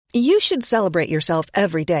You should celebrate yourself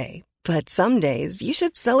every day, but some days you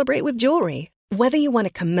should celebrate with jewelry. Whether you want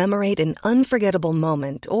to commemorate an unforgettable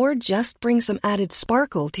moment or just bring some added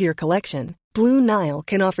sparkle to your collection, Blue Nile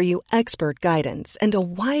can offer you expert guidance and a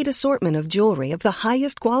wide assortment of jewelry of the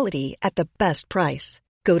highest quality at the best price.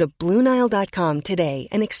 Go to BlueNile.com today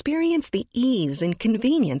and experience the ease and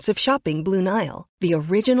convenience of shopping Blue Nile, the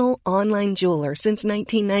original online jeweler since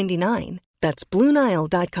 1999. That's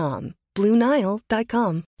BlueNile.com.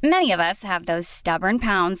 BlueNile.com. Many of us have those stubborn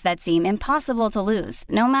pounds that seem impossible to lose,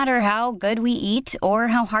 no matter how good we eat or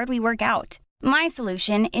how hard we work out. My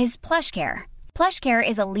solution is PlushCare. PlushCare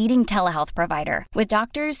is a leading telehealth provider with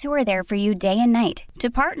doctors who are there for you day and night to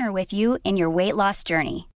partner with you in your weight loss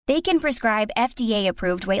journey. They can prescribe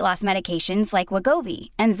FDA-approved weight loss medications like Wegovy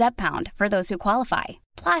and Zepbound for those who qualify.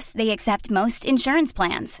 Plus, they accept most insurance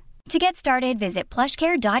plans. To get started, visit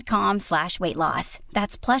plushcare.com/weightloss.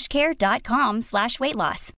 That's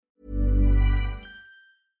plushcare.com/weightloss.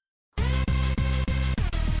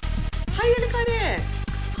 Hei, alle Kari!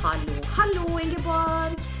 Hallo,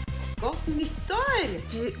 Ingeborg! Godt nyttår!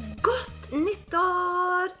 Du, godt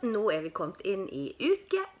nyttår! Nå vi kommet inn i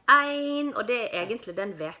uke 1, og det egentlig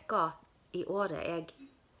den veka i året jeg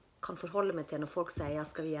kan forholde meg til når folk sier,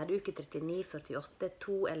 skal vi gjøre uke 39, 48,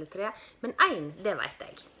 2 eller 3? Men 1, det vet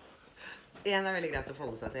jeg. 1 veldig greit å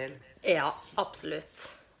forholde seg til. Ja, absolutt.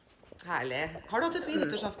 Herlig. Har du hatt et fint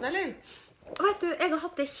nyttårsaften, eller? Vet du, jeg har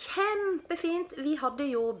hatt det kjempefint. Vi hadde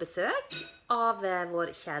jo besøk av vår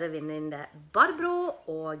kjære venninne Barbro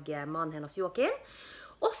og mannen hennes Joakim.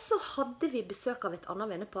 Og så hadde vi besøk av et annet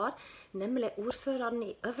vennepar, nemlig ordføreren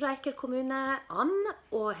i Øvre Eiker kommune, Ann,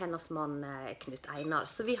 og hennes mann Knut Einar.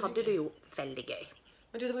 Så vi hadde det jo veldig gøy.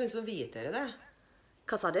 Men du, det var hun som viet dere det.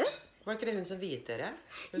 Hva sa du? Var ikke det hun som viet dere?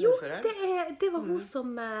 Jo, det var hun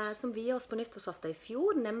som viet oss på nyttårsaften i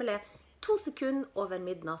fjor, nemlig 2 sekunder over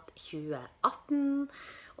midnatt 2018.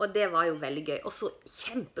 Og det var jo veldig gøy. Og så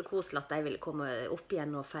kjempekoselig at de ville komme opp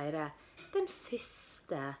igjen og feire den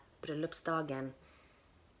første bryllupsdagen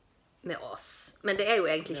med oss. Men det jo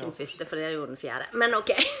egentlig ikke den første, for det jo den 4. Men ok.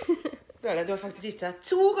 Du har faktisk gitt deg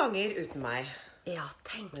 2 ganger uten meg. Ja,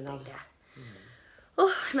 tenk deg det.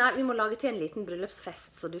 Nei, vi må lage til en liten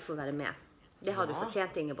bryllupsfest, så du får være med. Det har du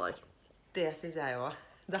fortjent, Ingeborg. Det synes jeg også.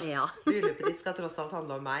 Ja. Bryllupet ditt skal tross alt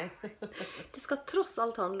handle om meg. Det skal tross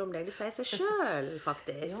alt handle om deg. Det sier seg selv,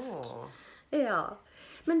 faktisk. Ja.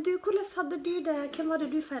 Men du, hvordan hadde du det? Hvem var det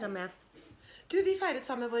du feiret med? Du, vi feiret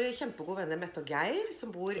sammen med våre kjempegode venner Mette og Geir, som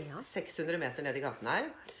bor 600 meter ned i gaten her.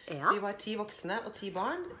 Ja. Vi var 10 voksne og 10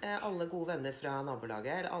 barn. Alle gode venner fra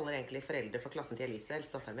nabolaget. Eller alle egentlig foreldre fra klassen til Elise,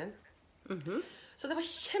 eldstedatteren min. Så det var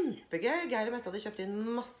kjempegøy. Geir og Mette hadde kjøpt inn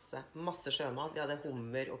masse sjømat. Vi hadde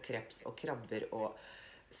hummer og kreps og krabber og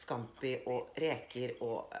scampi og reker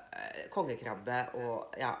og kongekrabbe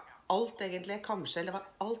og ja, alt egentlig. Kamskjell,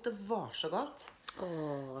 alt det var så godt.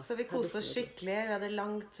 Så vi koste oss skikkelig. Vi hadde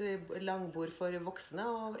langbord for voksne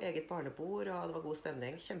og eget barnebord, og det var god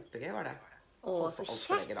stemning. Kjempegøy var det. Så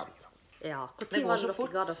kjekt. Ja, hvor tid var det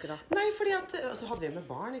dere ga dere da? Nei, fordi at, så hadde vi med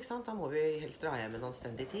barn, ikke sant? Da må vi helst dra hjem en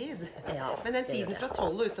anstendig tid. Ja, men den tiden fra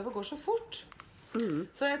 12 og utover går så fort.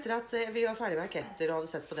 Så etter at vi var ferdig med raketter og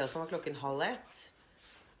hadde sett på det, så var klokken 12:30.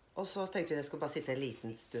 Og så tenkte vi at jeg skulle bare sitte en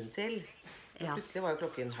liten stund til. Og plutselig var jo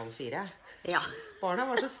klokken 3:30. Ja. Barna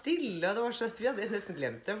var så stille, og vi hadde nesten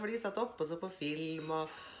glemt det, for de satt oppe og så på film og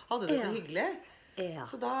hadde det så hyggelig. Ja.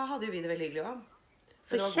 Så da hadde jo vi det veldig hyggelig også.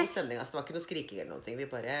 Så det var god stemning, altså. Det var ikke noe skriking eller noe. Vi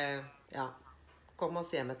bare, kom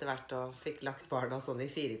oss hjem etter hvert og fikk lagt barna sånn i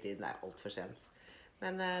 4-tiden. Det alt for sent.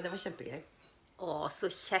 Men det var kjempegøy. Så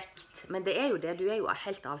kjekt. Men det jo det, du jo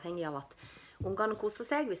helt avhengig av at ungene koser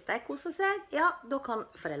seg. Hvis de koser seg, ja, da kan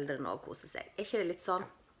foreldrene også kose seg. Ikke det litt sånn?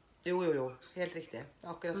 Jo. Helt riktig. Det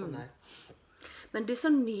akkurat sånn det Men du, så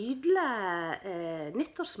nydelig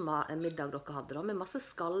nyttårsmiddag dere hadde da, med masse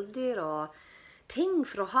skalldyr og ting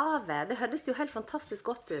fra havet. Det hørtes jo helt fantastisk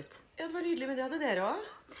godt ut. Ja, det var nydelig, men det hadde dere også.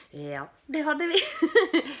 Ja, det hadde vi.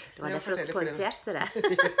 Det var derfor jeg poengterte det.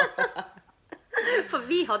 For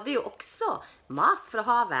vi hadde jo også mat fra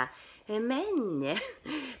havet. Men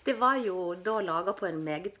det var jo da laget på en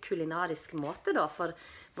meget kulinarisk måte da, for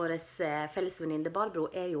vår fellesvenninne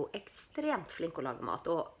Barbro jo ekstremt flink å lage mat,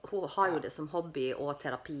 og hun har jo det som hobby og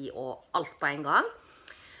terapi og alt på en gang.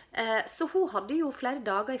 Så hun hadde jo flere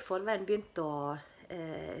dager i forveien begynt å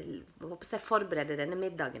forberede denne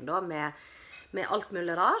middagen da, med alt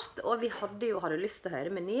mulig rart, og vi hadde jo, har du lyst til å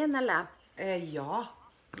høre menyen, eller? Ja.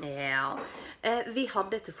 Ja, vi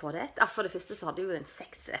hadde til forrett. For det første så hadde vi jo en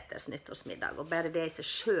 6-retters nyttårsmiddag, og bare det i seg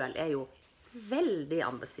selv jo veldig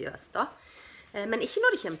ambisiøst da. Men ikke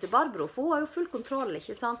når det kommer til Barbro, for hun har jo full kontroll,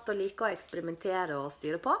 ikke sant, og liker å eksperimentere og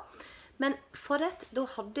styre på. Men forrett, da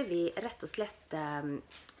hadde vi rett og slett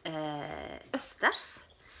østers,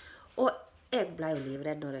 og jeg ble jo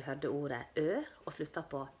livredd når jeg hørte ordet ø, og sluttet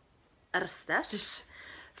på ørsters,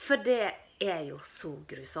 for det jo så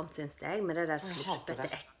grusomt, synes jeg, med det der sluppete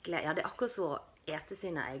ekle. Ja, det akkurat så å ete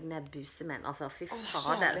sine egne busemenn, altså fy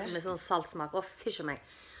fader, som sånn saltsmak, og fysj meg,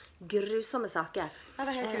 grusomme saker. Ja,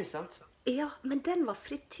 det helt grusomt. Ja, men den var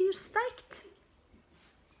frityrsteikt.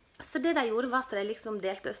 Så det de gjorde var at de liksom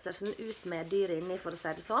delte østersen ut med dyr inni, for å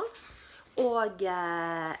si det sånn, og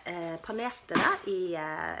panerte det i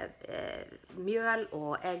mjøl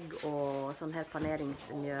og egg og sånn her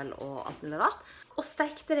paneringsmjøl og alt mulig rart. Og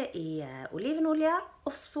stekte det i olivenolje,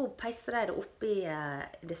 og så peiste de det oppi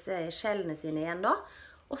disse skjellene sine igjen da.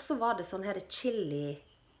 Og så var det sånn her chili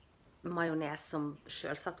majones som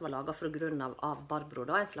selvsagt var laget fra grunnen av Barbro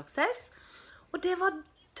da, en slags saus. Og det var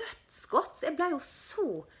dødsgodt, så jeg ble jo så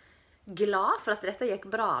glad for at dette gikk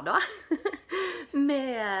bra da,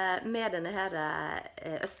 med denne her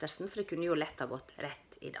østersen, for det kunne jo lett ha gått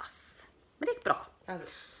rett i dass. Men det gikk bra. Ja,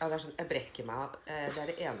 det er sånn, jeg brekker meg. Det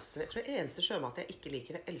det eneste, jeg tror det eneste sjømat jeg ikke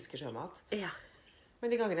liker. Jeg elsker sjømat. Ja. Men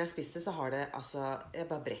de gangene jeg spiste, så har det, altså, jeg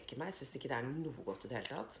bare brekker meg. Jeg synes ikke det noe godt i det hele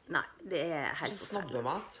tatt. Nei, det helt forferdelig. Sånn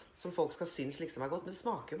snobbemat, som folk skal synes liksom godt, men det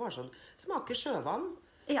smaker jo bare sånn, smaker sjøvann.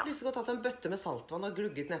 Ja. Lyst til å ha tatt en bøtte med saltvann og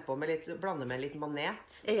glugget nedpå med litt, blande med en liten manet.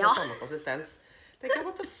 Ja. Med samme konsistens. Tenker jeg,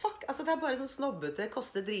 what the fuck? Altså, det bare sånn snobbete,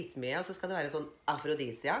 koster dritmye, og så skal det være sånn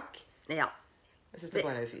afrodisiak. Ja. Jeg synes det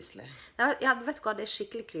bare ufyselig. Ja, vet du hva, det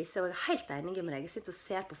skikkelig krise, og jeg helt enig med deg. Jeg sitter og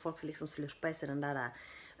ser på folk som liksom slurper i seg den der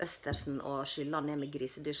østersen og skyller ned med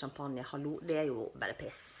grisedyr champagne. Hallo, det jo bare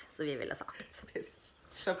piss, så vi ville sagt. Piss.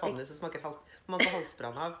 Champagne som smaker man får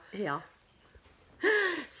halsbrann av. Ja.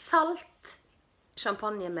 Salt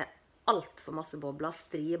champagne med alt for masse bobler,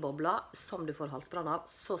 strie bobler, som du får halsbrann av,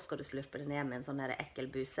 så skal du slurpe det ned med en sånn her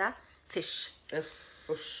ekkel buse. Fysj.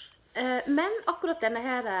 Usch. Men akkurat denne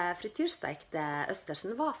her frityrsteikte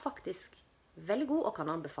østersen var faktisk veldig god og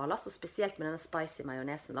kan anbefales, og spesielt med denne spicy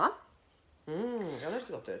majonesen da. Ja, det høres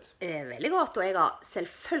godt ut. Veldig godt, og jeg har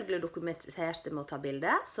selvfølgelig dokumentert det med å ta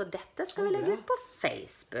bilde, så dette skal vi legge ut på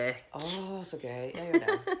Facebook. Så gøy. Jeg gjør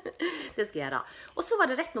det. Det skal jeg gjøre. Og så var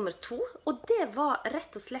det rett nummer 2, og det var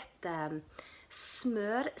rett og slett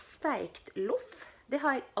smørsteikt loff. Det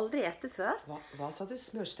har jeg aldri etet før. Hva sa du?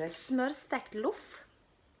 Smørsteikt? Smørsteikt loff.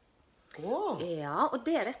 Ja, og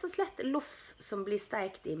det rett og slett loff som blir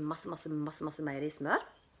steikt i masse meierismør.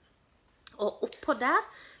 Og oppå der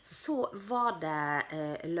så var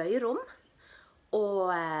det løyrom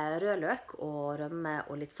og rødløk og rømme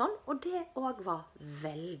og litt sånn, og det også var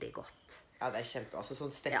veldig godt. Ja, det kjempe. Altså,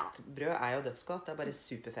 sånn stekt brød jo dødsgodt. Det bare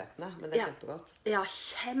superfettende, men det kjempegodt. Ja,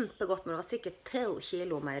 kjempegodt, men det var sikkert 2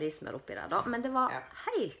 kilo meierismør oppi der da. Men det var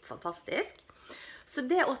helt fantastisk. Så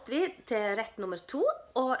det åt vi til rett nummer 2,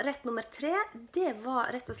 og rett nummer 3, det var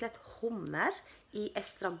rett og slett hummer i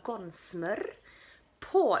estragonsmør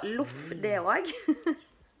på loff, det også.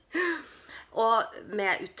 Og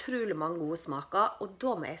med utrolig mange gode smaker, og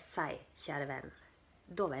da må jeg si, kjære venn,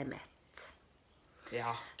 da var jeg mett.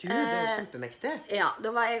 Ja, gud, det jo kjempemektig. Ja, da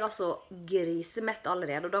var jeg altså grisemett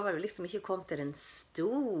allerede, og da var vi liksom ikke kommet til den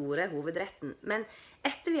store hovedretten. Men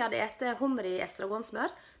etter vi hadde etet hummer i estragonsmør,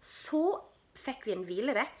 så fikk vi en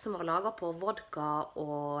hvilerett som var laget på vodka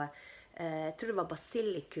og jeg tror det var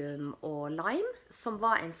basilikum og lime, som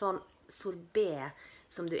var en sånn sorbet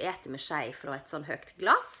som du eter med skje fra et sånn høyt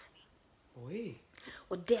glass. Oi.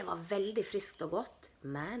 Og det var veldig friskt og godt,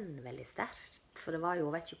 men veldig sterkt. For det var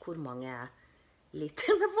jo, vet ikke hvor mange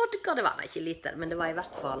liter med vodka det var. Nei, ikke liter, men det var i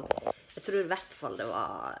hvert fall, jeg tror i hvert fall det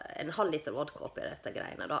var en halv liter vodka oppi dette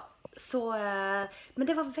greiene da. Så, men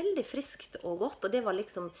det var veldig friskt og godt, og det var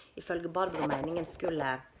liksom, ifølge Barbro meningen,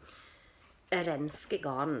 skulle renske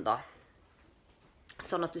ganen da.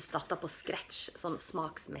 Sånn at du startet på scratch, sånn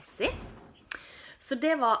smaksmessig. Så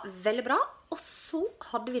det var veldig bra. Og så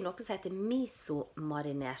hadde vi noe som heter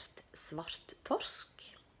miso-marinert svart torsk.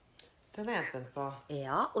 Den jeg spent på.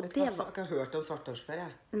 Ja, og det var... Jeg har ikke hørt om svart torsk før,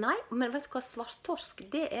 jeg. Nei, men vet du hva, svart torsk,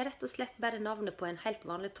 det rett og slett bare navnet på en helt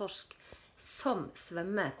vanlig torsk som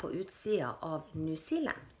svømmer på utsida av New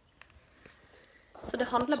Zealand. Så det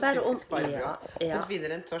handler bare om... Den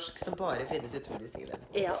finner en torsk som bare finnes utenfor New Zealand.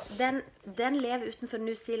 Ja, den lever utenfor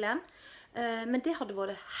New Zealand, men det hadde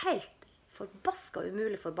vært helt forbaska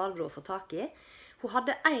umulig for Barbro å få tak i. Hun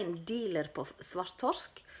hadde en dealer på svart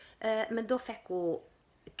torsk, men da fikk hun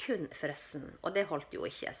kun frøssen, og det holdt jo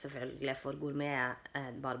ikke selvfølgelig for gourmet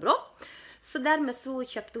Barbro. Så dermed så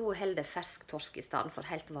kjøpte hun heller fersk torsk i stedet for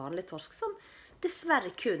helt vanlig torsk, som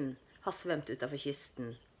dessverre kun har svømt utenfor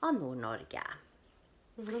kysten av Nord-Norge.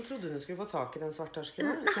 Hvordan trodde du skulle få tak i den svarttorsken?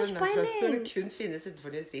 Nei, ikke peiling. Når den kun finnes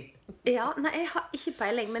utenfor New Zealand. Ja, nei, jeg har ikke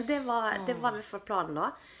peiling, men det var for planen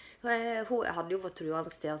da. Hun hadde jo vært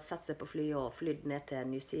truende til å sette seg på fly og flydd ned til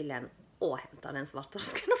New Zealand og hentet den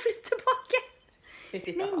svarttorsken og flytt tilbake.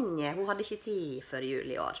 Men hun hadde ikke tid før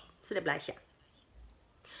jul i år, så det ble ikke.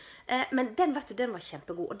 Men den, vet du, den var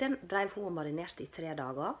kjempegod, og den drev hun og marinerte i 3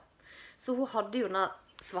 dager. Så hun hadde jo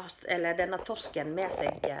denne torsken med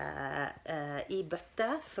seg i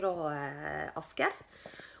bøtte fra Asker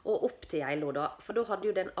og opp til Geilo da. For da hadde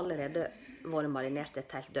jo den allerede vært marinert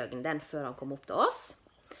et helt døgn, den før han kom opp til oss.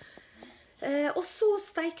 Og så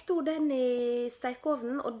stekte hun den i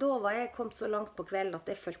stekeovnen, og da var jeg kommet så langt på kvelden at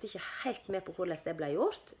jeg følte ikke helt med på hvordan det ble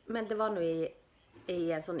gjort. Men det var nå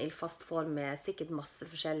i en sånn ildfast form med sikkert masse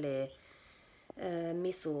forskjellig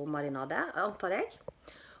miso-marinade, antar jeg.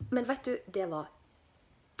 Men vet du, det var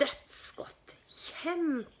dødsgodt.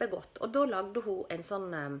 Kjempegodt. Og da lagde hun en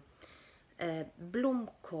sånn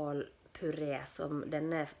blomkålpuré som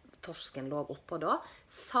denne torsken lå oppå da,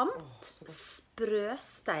 samt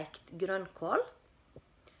sprøsteikt grønnkål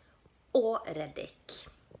og reddik.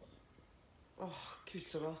 Gud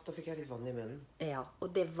så godt. Da fikk jeg litt vann i munnen. Ja,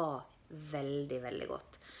 og det var veldig, veldig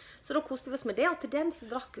godt. Så da koste vi oss med det, og til den så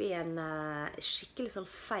drakk vi en skikkelig sånn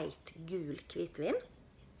feit, gul hvitvin.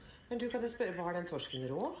 Men du, kan jeg spørre, var den torsken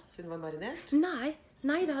rå, siden den var marinert?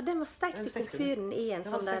 Nei da, den var stekt i komfyren i en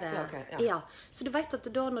sånn der... Ja. Så du vet at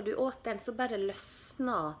da når du åt den, så bare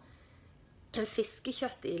løsna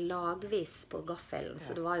fiskekjøtt i lagvis på gaffelen,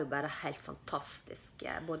 så det var jo bare helt fantastisk,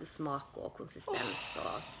 både smak og konsistens.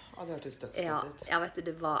 Ja, det hørtes dødsgodt ut. Ja, vet du,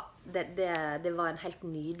 det var en helt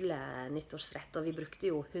nydelig nyttårsrett, og vi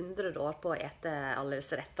brukte jo 100 år på å ete alle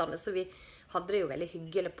disse rettene, så vi hadde det jo veldig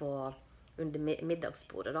hyggelig under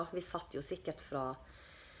middagsbordet da. Vi satt jo sikkert fra...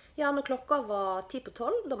 Ja, når klokka var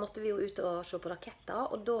 10:12, da måtte vi jo ut og se på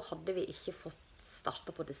raketter, og da hadde vi ikke fått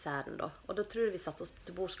startet på desserten da. Og da tror jeg vi satt oss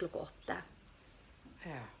til bords klokka 8.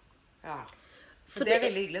 Ja. Så det er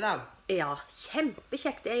veldig hyggelig da. Ja,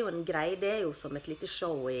 kjempekjekt. Det er jo en greie. Det er jo som et lite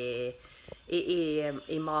show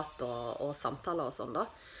i mat og samtaler og sånn da.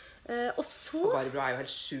 Og så... Og Barbro er jo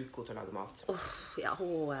helt sjukt god til å lage mat. Ja,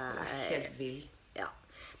 hun er helt vill. Ja.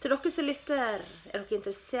 Til dere som lytter, er dere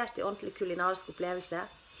interessert i ordentlig kulinarisk opplevelse?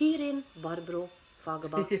 Hyr inn Barbro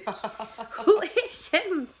Fagerback. Ja. Hun er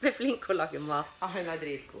kjempeflink å lage mat. Ja, hun er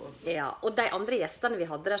dritgod. Ja, og de andre gjestene vi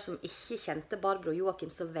hadde der som ikke kjente Barbro og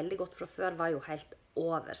Joakim så veldig godt fra før, var jo helt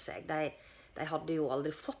over seg. De hadde jo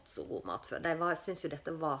aldri fått så god mat før. De syntes jo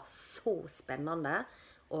dette var så spennende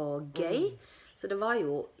og gøy. Så det var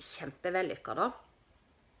jo kjempevellykket da.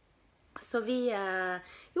 Så vi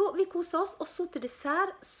koset oss, og så til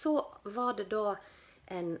dessert, så var det da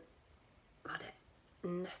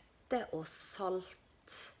nøtte og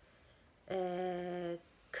salt,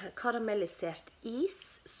 karamellisert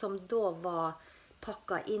is, som da var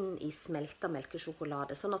pakket inn i smeltet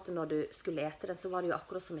melkesjokolade. Sånn at når du skulle ete den, så var det jo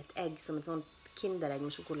akkurat som et egg, som et sånn kinderegg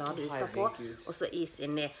med sjokolade utenpå, og så is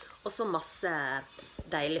inni, og så masse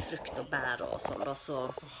deilig frukt og bær og sånn da, så...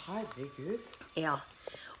 Herregud. Ja.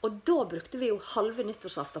 Og da brukte vi jo halve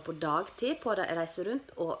nyttårsaften på dagtid på å reise rundt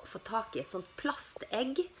og få tak i et sånt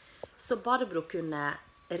plastegg, så Barbro kunne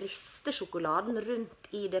riste sjokoladen rundt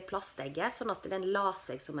i det plastegget, sånn at den la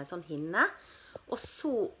seg som en sånn hinne, og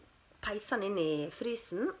så peise den inn i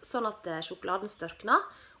frysen, sånn at sjokoladen størkna,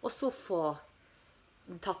 og så få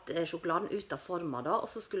tatt sjokoladen ut av formen da, og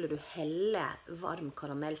så skulle du helle varm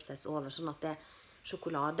karamellsaus over, sånn at det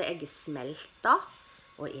sjokoladeegget smelta,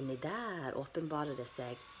 og inni der åpenbarer det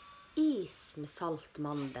seg is med salt,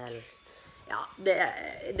 mandel. Ja, det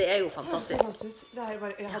er jo fantastisk.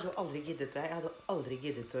 Jeg hadde jo aldri giddet det. Jeg hadde aldri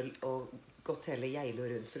giddet å gått hele Geilo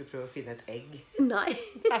rundt for å prøve å finne et egg. Nei.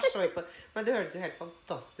 Men det høres jo helt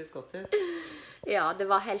fantastisk godt ut. Ja, det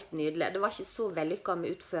var helt nydelig. Det var ikke så vellykket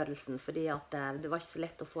med utførelsen, fordi at det var ikke så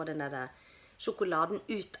lett å få den der sjokoladen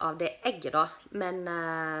ut av det egget da. Men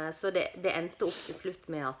så det endte opp til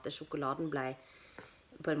slutt med at sjokoladen ble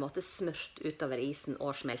på en måte smurt utover isen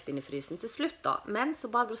og smelt inn i frysen til slutt da. Men så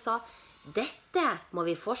Barbro sa, dette må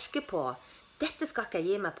vi forske på. Dette skal ikke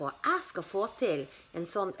jeg gi meg på. Jeg skal få til et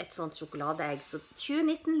sånt sjokoladeegg. Så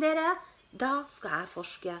 2019 dere, da skal jeg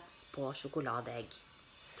forske på sjokoladeegg,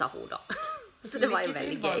 sa hun da. Så det var jo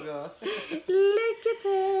veldig gøy. Lykke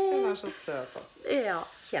til! Hun var så søt altså. Ja,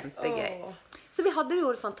 kjempegøy. Så vi hadde det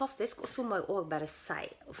jo fantastisk, og så må jeg også bare si,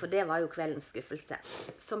 for det var jo kveldens skuffelse.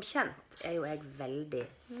 Som kjent er jo jeg veldig,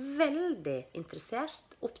 veldig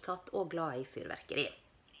interessert, opptatt og glad i fyrverkeri.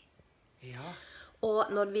 Ja.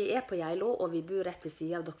 Og når vi på Geilo, og vi bor rett ved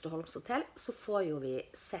siden av Dr. Holms hotell, så får jo vi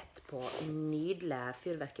sett på nydelig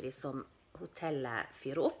fyrverkeri som hotellet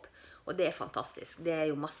fyrer opp. Og det fantastisk. Det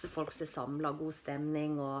jo masse folk som samlet, god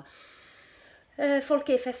stemning, og folk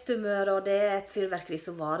i festhumør, og det et fyrverkeri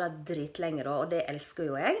som varer dritlenger, og det elsker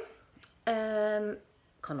jo jeg.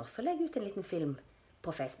 Kan også legge ut en liten film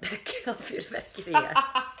på Facebook av fyrverkeriet.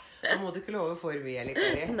 Da må du ikke love for mye,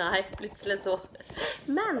 Kari. Nei, plutselig så.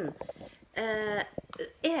 Men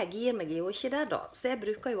jeg gir meg jo ikke det da. Så jeg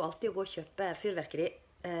bruker jo alltid å gå og kjøpe fyrverkeri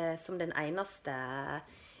som den eneste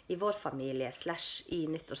i vår familie / i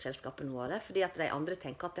nyttårsselskapene våre. Fordi at de andre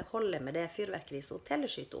tenker at det holder med det fyrverkeri som hotellet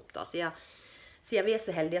skyter opp da. Siden vi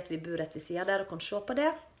så heldige at vi bor rett ved siden der og kan se på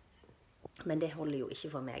det. Men det holder jo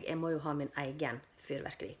ikke for meg. Jeg må jo ha min egen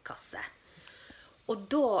fyrverkerikasse. Og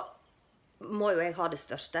da må jo jeg ha det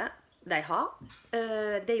største de har.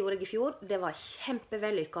 Det gjorde jeg i fjor. Det var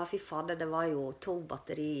kjempevellykket. Fy fader, det var jo 2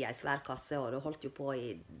 batteri i en svær kasse, og det holdt jo på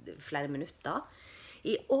i flere minutter.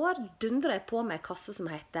 I år dundrer jeg på med en kasse som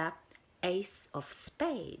heter Ace of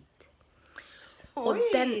Spade. Og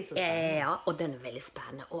den veldig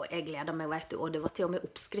spennende. Og jeg gleder meg, vet du. Og det var til og med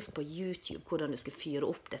oppskrift på YouTube hvordan du skulle fyre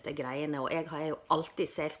opp dette greiene. Og jeg har jo alltid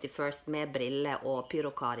safety first med briller, og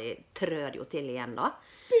Pyrokari trør jo til igjen da.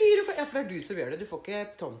 Ja, for det du som gjør det. Du får ikke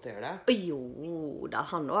Tom til å gjøre det. Jo, da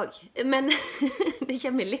han også. Men det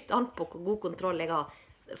kommer litt an på hvor god kontroll jeg har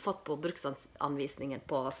fått på bruksanvisningen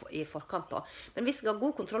i forkant da. Men hvis jeg har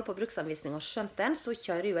god kontroll på bruksanvisningen og skjønt den, så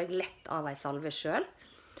kjører jo jeg lett av en salve selv.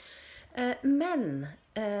 Men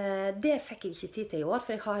det fikk jeg ikke tid til i år,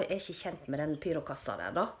 for jeg er ikke kjent med den pyrokassa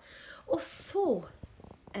der da. Og så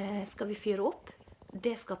skal vi fyre opp.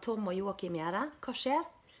 Det skal Tom og Joakim gjøre. Hva skjer?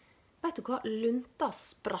 Vet du hva? Lunta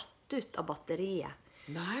spratt ut av batteriet.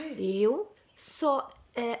 Nei. Jo, så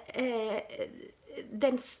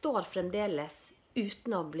den står fremdeles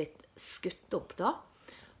uten å ha blitt skutt opp da.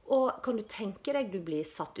 Og kan du tenke deg du blir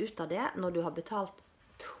satt ut av det når du har betalt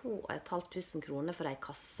 2.500 kroner for en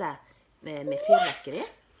kasse med fyrverkeri?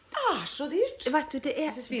 Det så dyrt. Vet du,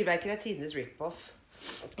 jeg synes fyrverkeri tidenes rip-off.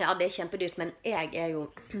 Ja, det kjempedyrt, men jeg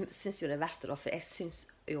synes jo det verdt det da, for jeg synes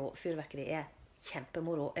jo fyrverkeri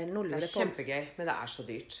kjempemoro. Nå det kjempegøy, men det så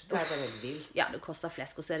dyrt. Det bare veldig vilt. Ja, det koster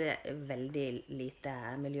flesk, og så det veldig lite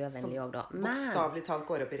miljøvennlig også da. Men bokstavlig talt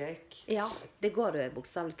går opp i røyk. Ja, det går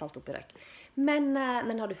bokstavlig talt opp i røyk. Men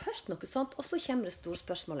har du hørt noe sånt? Og så kommer det store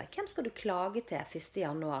spørsmålet. Hvem skal du klage til 1.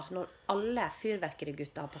 januar, når alle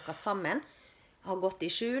fyrverkerigutter har pakket sammen, har gått i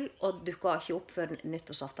skjul, og dukker ikke opp før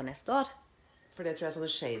nyttårsaften neste år? For det tror jeg sånne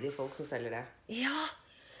shady folk som selger det. Ja,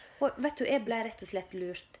 og vet du, jeg ble rett og slett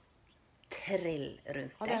lurt trill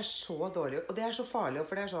rundt det. Ja, det så dårlig, og det så farlig,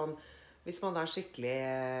 for det sånn, hvis man da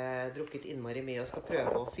skikkelig drukket innmari mye og skal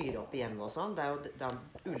prøve å fyre opp igjen og sånn, det jo da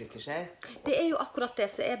ulykker skjer. Det jo akkurat det,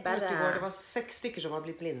 så bare... Det var 6 stykker som var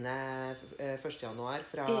blitt blinde 1. januar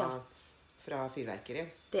fra fyrverkeri.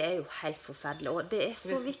 Det jo helt forferdelig, og det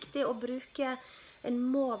så viktig å bruke... En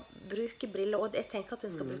må bruke briller, og jeg tenker at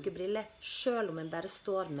en skal bruke briller selv om en bare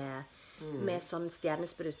står med sånn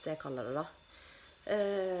stjernesprut, så jeg kaller det da.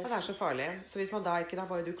 Det så farlig. Så hvis man da ikke, da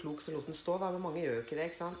var jo du klok som lot den stå, da, men mange gjør jo ikke det,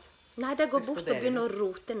 ikke sant? Nei, det går bort og begynner å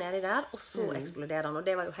rote nedi der, og så eksploderer den, og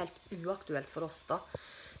det var jo helt uaktuelt for oss da.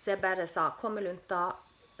 Så jeg bare sa, kom med lunta,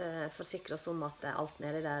 forsikre oss om at alt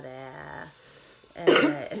nedi der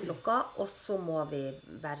slukket, og så må vi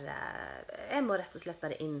bare, jeg må rett og slett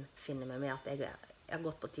bare innfinne meg med at jeg har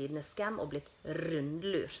gått på tidenes skam og blitt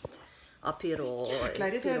rundlurt av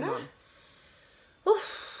pyroman.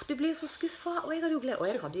 Du blir jo så skuffet, og jeg hadde jo glede, og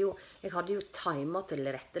jeg hadde jo timet til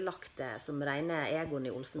rettelagte som rene Egon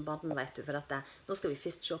i Olsenbanden, vet du, for at nå skal vi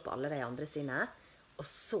først se på alle de andre sine, og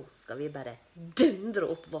så skal vi bare dundre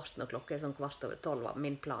opp vårt når klokka sånn 12:15 var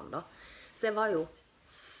min plan da. Så jeg var jo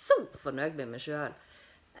så fornøyd med meg selv.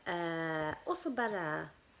 Og så bare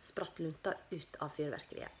spratt lunta ut av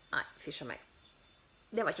fyrverkeriet. Nei, fysj av meg.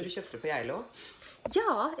 Det var kjipt. Du kjøpte det på Geilo?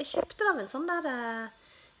 Ja, jeg kjøpte det av en sånn der...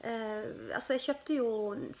 altså, jeg kjøpte jo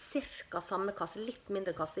cirka samme kasse, litt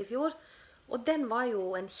mindre kasse i fjor. Og den var jo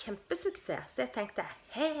en kjempesuksess. Så jeg tenkte,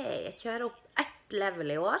 hei, jeg kjører opp 1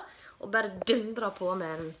 level i år, og bare dundrer på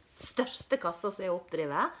med den største kassa som jeg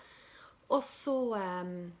oppdriver. Og så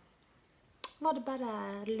var det bare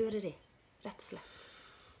lureri, rett og slett.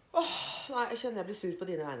 Nei, jeg kjenner jeg blir sur på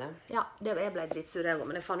dine vegne. Ja, jeg ble dritsur jeg også,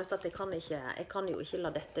 men jeg fant ut at jeg kan jo ikke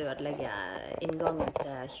la dette ødelegge inngangen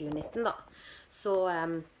til 2019 da. Så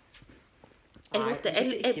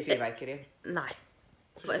ikke fyrverkeri. Nei.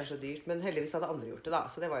 For det så dyrt, men heldigvis hadde andre gjort det da,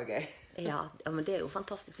 så det var jo gøy. Ja, men det jo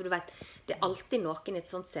fantastisk, for du vet, det alltid noen i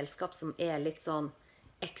et sånt selskap som litt sånn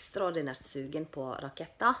ekstraordinært sugen på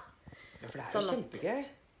raketter. Ja, for det jo kjempegøy.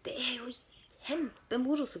 Det jo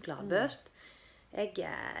kjempemoro så gladbørt.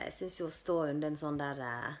 Jeg synes jo å stå under en sånn der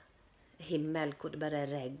himmel hvor det bare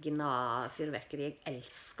regner fyrverkeri. Jeg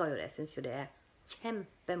elsker jo det. Jeg synes jo det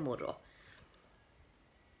kjempemoro.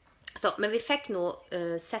 Så, men vi fikk nå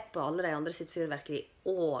sett på alle de andre sitt fyrverkeri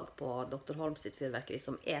og på Dr. Holm sitt fyrverkeri,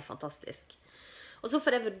 som fantastisk. Og så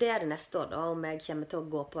får jeg vurdere neste år da, om jeg kommer til å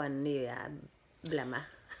gå på en ny blemme.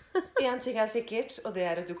 En ting sikkert, og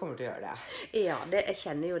det at du kommer til å gjøre det. Ja, jeg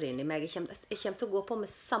kjenner jo det inni meg. Jeg kommer til å gå på med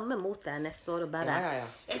samme mote neste år og bare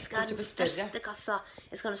Jeg skal ha den største kassa.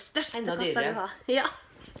 Jeg skal ha den største kassa du har. Ja.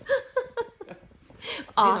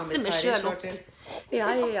 Ase meg selv opp.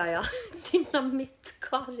 Ja.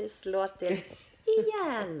 Dynamitt-Kari slår til.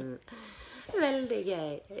 Igjen. Veldig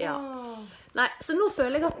gøy. Ja. Nei, så nå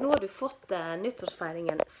føler jeg at nå har du fått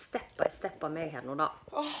nyttårsfeiringen step by step av meg her nå da.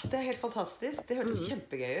 Det helt fantastisk. Det hørtes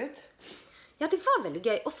kjempegøy ut. Ja, det var veldig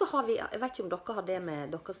gøy. Og så har vi, jeg vet ikke om dere har det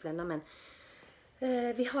med deres venner, men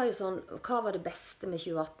vi har jo sånn, hva var det beste med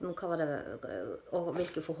 2018? Hva var det, og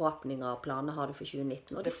hvilke forhåpninger og planer har du for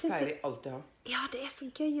 2019? Og det pleier vi alltid ha. Ja, det så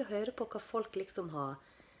gøy å høre på hva folk liksom har.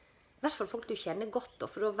 I hvert fall folk du kjenner godt,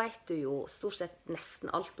 for da vet du jo stort sett nesten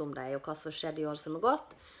alt om deg, og hva som skjedde i år som gått.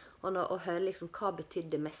 Og høre liksom hva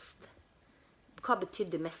betydde mest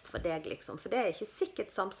for deg, liksom. For det ikke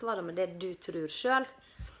sikkert samsvaret med det du tror selv.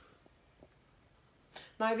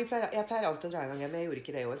 Nei, jeg pleier alltid å dra i gang, men jeg gjorde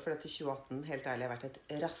ikke det i år, for til 2018, helt ærlig, har vært et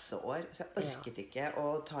rasseår, så jeg orket ikke å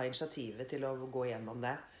ta initiativet til å gå gjennom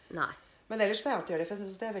det. Nei. Men ellers pleier jeg alltid å gjøre det, for jeg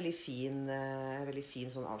synes det veldig fin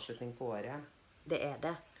sånn avslutning på året. Det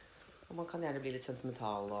det. Og man kan gjerne bli litt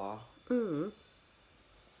sentimental og...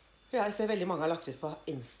 Ja, jeg ser veldig mange har lagt ut på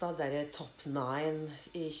Insta, der Top 9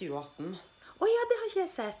 i 2018. Ja, det har ikke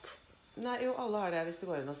jeg sett. Nei, jo, alle har det hvis det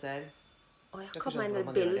går inn og ser. Hva mener du?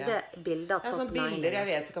 Bilder av Top 9? Ja, sånn bilder, jeg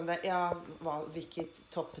vet ikke om det... Ja, hvilket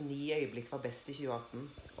Top 9 øyeblikk var best i 2018?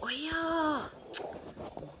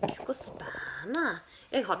 Hvor spennende.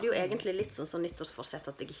 Jeg hadde jo egentlig litt sånn nyttårsforsett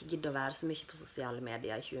at jeg ikke gidder å være så mye på sosiale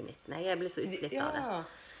medier i 2019. Jeg ble så utslitt av det.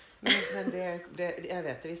 Men jeg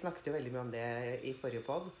vet det, vi snakket jo veldig mye om det i forrige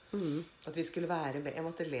podd. At vi skulle være med, jeg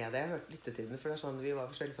måtte le det, jeg hørte lyttetiden, for det sånn, vi var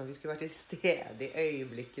forskjellig sånn, vi skulle være til stede i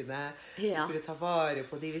øyeblikkene, vi skulle ta vare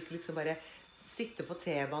på de, vi skulle liksom bare sitte på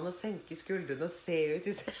T-banen og senke skuldrene og se ut.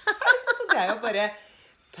 Så det jo bare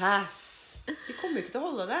pass. Vi kommer ikke til å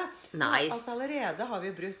holde det. Nei. Altså allerede har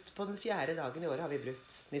vi brutt, på den 4. dagen i året har vi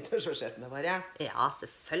brutt nyttårsforsettene våre. Ja,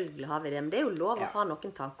 selvfølgelig har vi det, men det jo lov å ha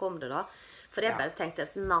noen tanker om det da. For jeg bare tenkte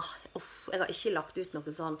at jeg har ikke lagt ut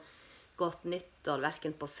noe sånn godt nyttår,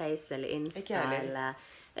 hverken på Face eller Insta. Eller,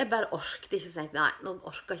 jeg bare orket ikke, så tenkte nei, nå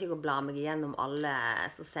orker jeg ikke å bla meg igjennom alle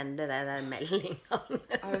som sender det der meldingene.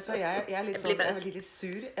 Jeg er litt sur.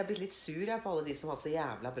 Jeg er blitt litt sur på alle de som har hatt så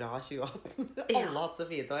jævla bra 2018. Alle har hatt så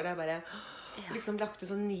fint år. Jeg bare liksom lagt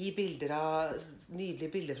ut sånn 9 bilder av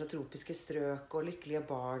nydelige bilder fra tropiske strøk og lykkelige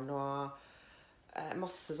barn og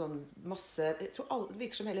masse jeg tror det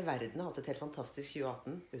virker som hele verden har hatt et helt fantastisk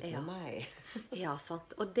 2018 uten meg. Ja,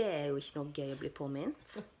 sant. Og det jo ikke noe gøy å bli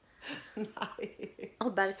påminnet. Nei.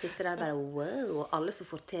 Og bare sitte der bare wow, og alle som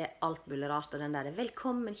får til alt mulig rart, og den der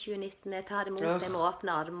velkommen 2019, jeg tar imot deg med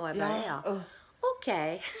åpne armer, og jeg bare ok,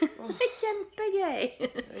 kjempegøy.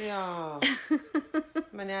 Ja.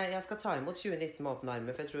 Men jeg skal ta imot 2019 med åpne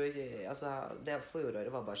armer, for jeg tror ikke, det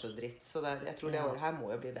fjoråret var bare så dritt, så jeg tror det året her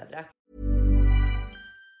må jo bli bedre.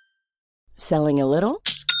 Selling a little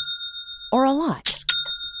or a lot?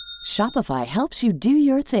 Shopify helps you do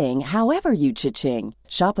your thing however you cha-ching.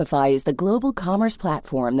 Shopify is the global commerce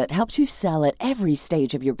platform that helps you sell at every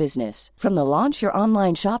stage of your business. From the launch your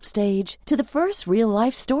online shop stage to the first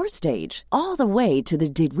real-life store stage, all the way to the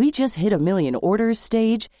did we just hit a million orders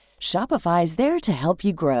stage. Shopify is there to help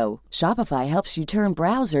you grow. Shopify helps you turn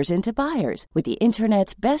browsers into buyers with the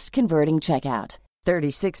internet's best converting checkout.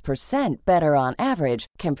 36% better on average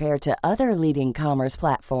compared to other leading commerce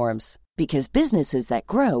platforms. Because businesses that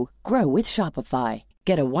grow, grow with Shopify.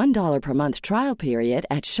 Get a $1 per month trial period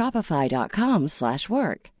at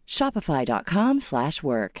shopify.com/work.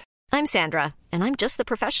 Shopify.com/work. I'm Sandra, and I'm just the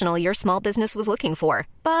professional your small business was looking for.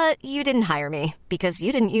 But you didn't hire me because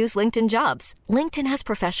you didn't use LinkedIn Jobs. LinkedIn has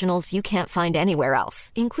professionals you can't find anywhere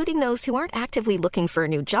else, including those who aren't actively looking for a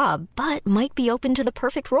new job, but might be open to the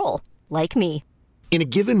perfect role, like me. In a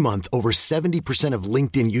given month, over 70% of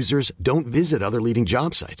LinkedIn users don't visit other leading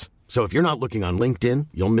job sites. So if you're not looking on LinkedIn,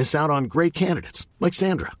 you'll miss out on great candidates like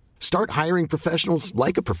Sandra. Start hiring professionals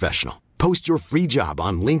like a professional. Post your free job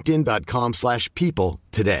on linkedin.com/people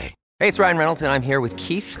today. Hey, it's Ryan Reynolds, and I'm here with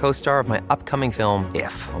Keith, co-star of my upcoming film,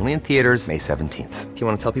 If, only in theaters May 17th. Do you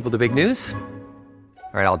want to tell people the big news?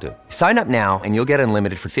 All right, I'll do it. Sign up now and you'll get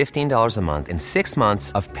unlimited for $15 a month and 6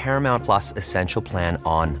 months of Paramount Plus Essential Plan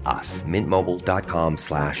on us.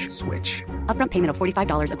 Mintmobile.com/switch. Upfront payment of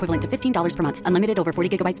 $45 equivalent to $15 per month. Unlimited over 40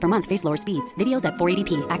 gigabytes per month. Face lower speeds. Videos at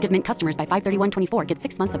 480p. Active Mint customers by 531.24 get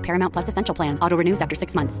 6 months of Paramount Plus Essential Plan. Auto renews after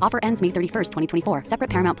 6 months. Offer ends May 31st, 2024. Separate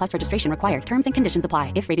Paramount Plus registration required. Terms and conditions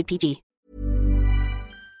apply if rated PG.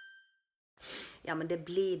 Ja, men det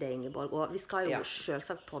blir det, Ingeborg. Og vi skal jo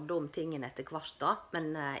selvsagt podde om tingene etter hvert da, men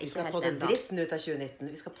ikke helt enda. Vi skal podde dritten ut av 2019.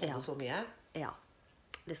 Vi skal podde så mye. Ja,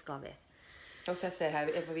 det skal vi. Og for jeg ser her,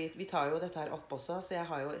 vi tar jo dette her opp også, så jeg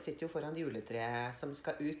sitter jo foran juletreet som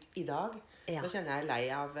skal ut i dag. Nå kjenner jeg lei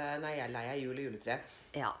av jul og juletre.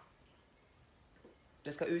 Ja.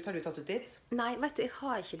 Det skal ut, har du tatt ut ditt? Nei, vet du, jeg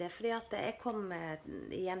har ikke det, fordi at jeg kom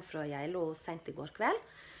igjen fra Geilo sent i går kveld.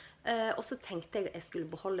 Og så tenkte jeg skulle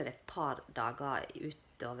beholde det et par dager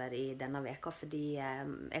utover i denne veka, fordi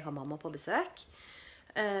jeg har mamma på besøk.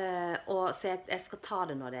 Så jeg skal ta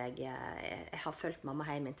det når jeg har følt mamma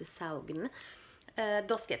hjem inn til Saugen.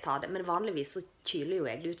 Da skal jeg ta det, men vanligvis så kyler jo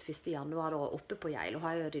jeg det ut 1. januar, og oppe på Geilo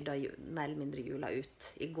har jeg jo ryddet mer eller mindre jula ut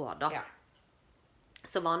i går da. Ja.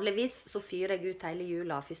 Så vanligvis så fyrer jeg ut hele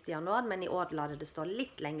jula 1. januar, men i år lar det stå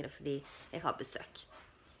litt lengre fordi jeg har besøk.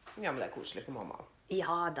 Ja, men det er koselig for mamma.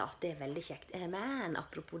 Ja da, det er veldig kjekt. Men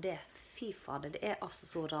apropos det, fy fader, det er altså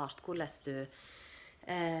så rart hvordan du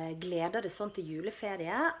gleder deg sånn til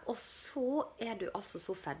juleferie, og så er du altså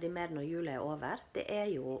så ferdig med det når jula er over. Det er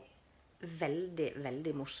jo veldig,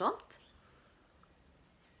 veldig morsomt.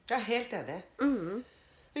 Jeg er helt enig.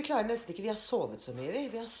 Vi klarer nesten ikke, vi har sovet så mye. Vi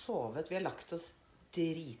har lagt oss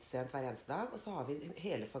dritsent hver eneste dag, og så har vi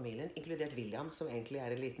hele familien, inkludert William, som egentlig er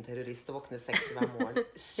en liten terrorist og våkner 6 hver morgen,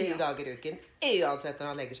 7 dager i uken, uansett når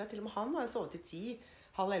han legger seg. Til og med han har jo sovet til 10,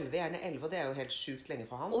 halv 11, gjerne 11, og det er jo helt sykt lenge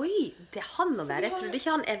for han. Oi, det er han å være. Jeg trodde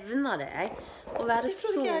ikke han evner det, å være så... Det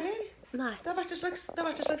trodde ikke jeg heller. Nei. Det har vært et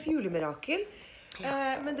slags julemirakel.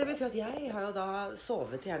 Men det betyr at jeg har jo da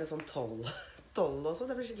sovet gjerne sånn 12 og sånn.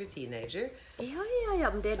 Det blir skikkelig teenager. Ja,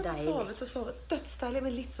 men det er deilig. Så sovet, dødsdeilig,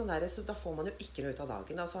 men litt sånn der, så da får man jo ikke noe ut av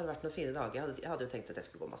dagen. Da. Så har det vært noen fine dager. Jeg hadde jo tenkt at jeg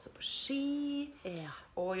skulle gå masse på ski,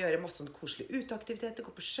 og gjøre masse sånn koselige uteaktiviteter,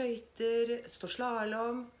 gå på skøyter, stå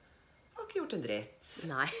slalom. Jeg har ikke gjort en dritt.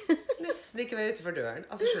 Nei. Nesten ikke vært utenfor døren.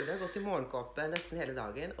 Altså, skjønner jeg har gått i morgenkåpe nesten hele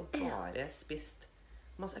dagen, og bare spist.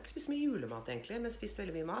 Jeg har ikke spist mye julemat egentlig, men spist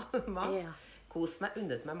veldig mye mat. Kost meg,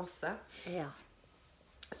 unnet meg masse.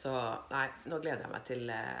 Så nei, nå gleder jeg meg til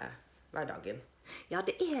hverdagen. Ja,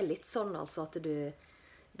 det er litt sånn altså at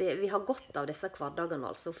vi har godt av disse hverdagene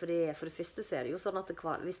altså, for det første så er det jo sånn at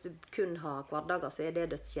hvis du kun har hverdager så er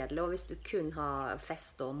det dødskjedelig, og hvis du kun har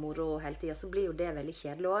fest og moro hele tiden så blir jo det veldig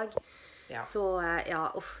kjedelig også. Ja. Så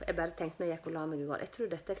jeg bare tenkte når jeg gikk og la meg i går, jeg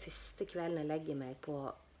tror dette er første kvelden jeg legger meg på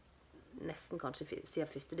nesten kanskje siden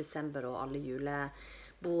 1. desember og alle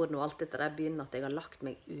julebordene og alt dette der begynner at jeg har lagt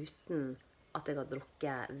meg uten at jeg har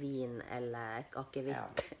drukket vin eller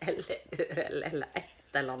akevitt eller øl eller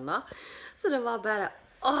et eller annet. Så det var bare,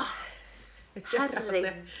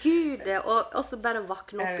 herregud, og så bare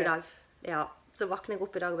vakne opp i dag. Ja, så vakne jeg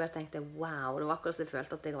opp i dag og bare tenkte, wow, det var akkurat så jeg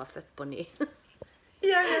følte at jeg var født på ny.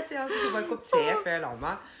 Jeg vet, jeg skulle bare kopp te før jeg la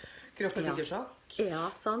meg. Kroppen fikk jo sjokk. Ja,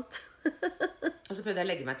 sant. Og så prøvde jeg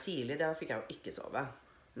å legge meg tidlig, da fikk jeg jo ikke sove.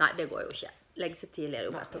 Nei, det går jo ikke. Legge seg tidlig er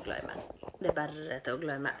jo bare til å glemme. Det er bare til å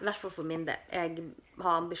glemme. I hvert fall for min del. Jeg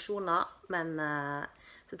har ambisjoner, men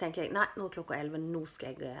så tenker jeg, nei, nå er klokka 11, nå skal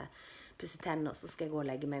jeg pusse tennene, og så skal jeg gå og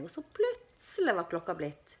legge meg. Og så plutselig var klokka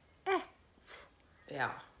blitt 1. Ja.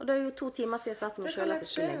 Og det er jo 2 timer siden jeg sa til meg selv at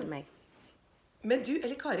jeg skulle legge meg. Men du,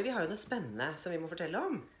 eller Kari, vi har jo noe spennende som vi må fortelle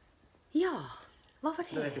om. Ja, hva var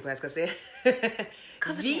det? Nå vet du hva jeg skal si.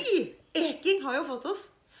 Eking har jo fått oss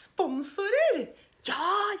sponsorer!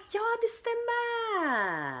 Ja, det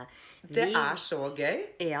stemmer! Det er så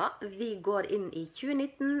gøy. Ja, vi går inn i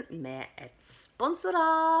 2019 med et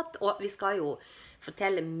sponsorat, og vi skal jo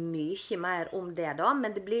fortelle mye mer om det da,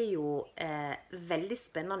 men det blir jo veldig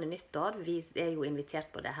spennende nyttår. Vi er jo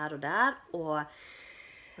invitert på det her og der, og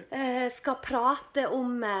skal prate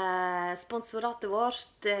om sponsoratet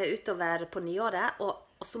vårt utover på nyåret,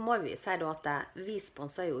 og så må vi si da at vi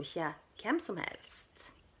sponser jo ikke hvem som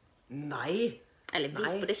helst. Nei! Eller det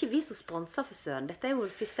er ikke vi som sponser for søren. Dette er jo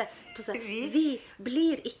det første. Vi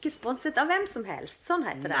blir ikke sponset av hvem som helst. Sånn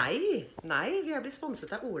heter det. Nei, vi har blitt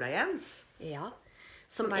sponset av Ola Jens. Ja.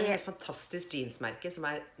 Som er et helt fantastisk jeansmerke, som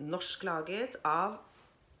er norsklaget av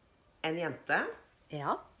en jente.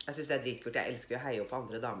 Ja. Jeg synes det er dritkult. Jeg elsker å heie opp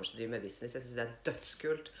andre damer som driver med business. Jeg synes det er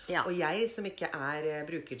dødskult. Ja. Og jeg som ikke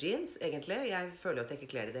bruker jeans, egentlig, jeg føler jo at jeg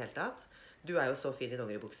ikke kler det i det hele tatt. Du er jo så fin i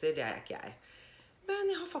dongeribukser, det er ikke jeg. Men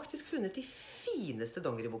jeg har faktisk funnet de fineste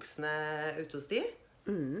dongeribuksene ute hos de.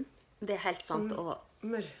 Det helt sant.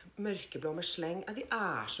 Sånn mørkeblå med sleng. Ja, de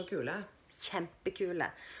så kule. Kjempekule.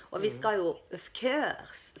 Og vi skal jo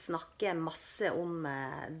snakke masse om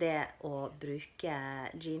det å bruke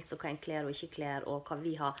jeans og hva en kler og ikke kler, og hva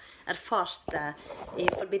vi har erfart i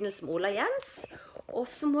forbindelse med Ola Jens. Og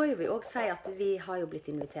så må jo vi også si at vi har jo blitt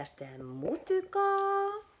invitert til Motuka.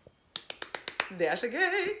 Det så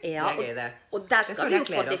gøy. Ja, det gøy det. Og der skal vi jo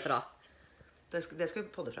podde ifra. Det skal vi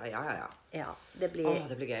podde fra, ja. Ja, det blir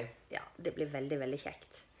gøy. Ja, det blir veldig, veldig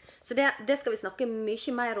kjekt. Så det skal vi snakke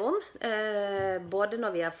mye mer om, både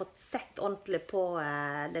når vi har fått sett ordentlig på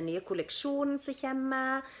den nye kolleksjonen som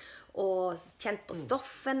kommer, og kjent på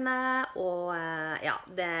stoffene, og ja,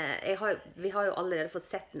 vi har jo allerede fått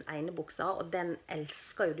sett den ene buksa, og den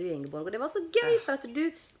elsker jo du, Ingeborg, og det var så gøy, for at du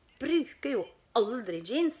bruker jo aldri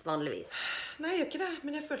jeans vanligvis. Nei, jeg gjør ikke det,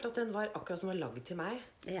 men jeg følte at den var akkurat som var laget til meg.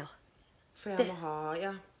 Ja. For jeg må ha,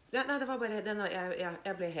 nei, det var bare,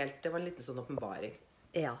 jeg ble helt, det var en liten sånn åpenbaring.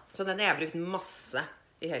 Ja. Så den har jeg brukt masse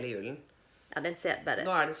i hele julen. Ja, den ser bare...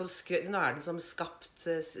 Nå er den som skapt,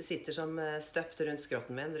 sitter som støpt rundt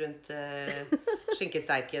skrotten min, rundt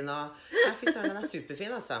skinkesteiken og... Ja, fy søren, den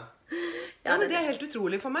superfin, altså. Ja, men det helt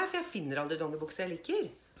utrolig for meg, for jeg finner aldri dongeribukser jeg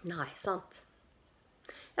liker. Nei, sant.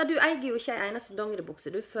 Ja, du eier jo ikke en eneste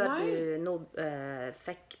dongeribukse, før du nå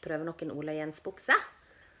fikk prøve noen Ola Jens bukse.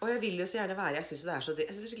 Og jeg vil jo så gjerne være, jeg synes det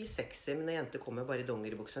er skikkelig sexy, men når jenter kommer bare i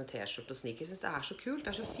dongeribukse, en t-skjorte og sneaker, jeg synes det så kult,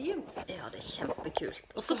 det så fint. Ja, det kjempekult.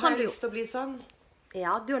 Og så har jeg lyst til å bli sånn.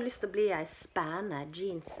 Ja, du har lyst til å bli en spennende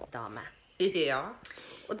jeansdame. Ja.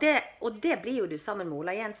 Og det blir jo du sammen med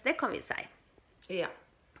Ola Jens, det kan vi si. Ja.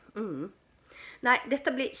 Nei,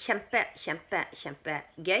 dette blir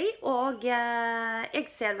kjempegøy, og jeg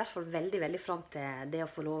ser i hvert fall veldig, veldig frem til det å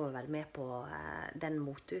få lov å være med på den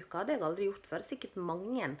motuka. Det har jeg aldri gjort før. Sikkert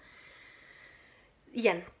mange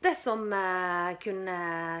jenter som kunne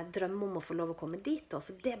drømme om å få lov å komme dit,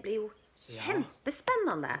 så det blir jo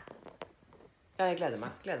kjempespennende. Ja, jeg gleder meg.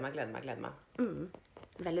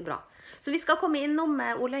 Veldig bra. Så vi skal komme innom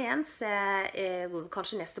Ola Jens,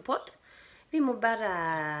 kanskje neste podd. Vi må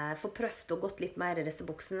bare få prøvd og gått litt mer i disse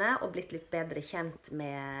buksene, og blitt litt bedre kjent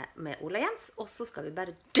med Ola Jens, og så skal vi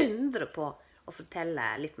bare dundre på og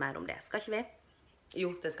fortelle litt mer om det. Skal ikke vi?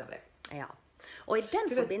 Jo, det skal vi. Ja. Og i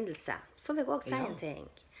den forbindelse, så vil jeg også si en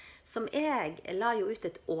ting, som jeg la jo ut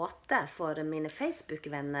et åte for mine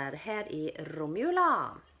Facebook-venner her i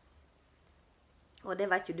romjula. Og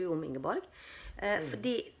det vet jo du om, Ingeborg.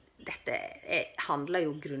 Fordi dette handler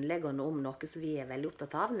jo grunnleggende om noe som vi veldig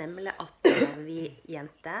opptatt av, nemlig at vi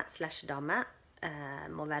jenter /damer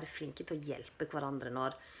må være flinke til å hjelpe hverandre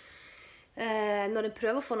når en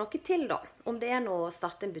prøver å få noe til, da. Om det noe å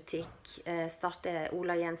starte en butikk, starte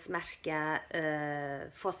Ola Jens-merke,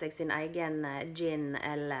 få seg sin egen gin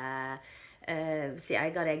eller sin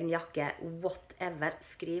egen regnjakke, whatever.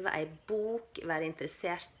 Skrive en bok, være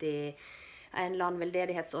interessert i en eller annen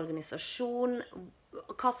veldedighetsorganisasjon,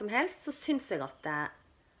 hva som helst, så synes jeg at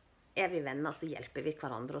vi venner, så hjelper vi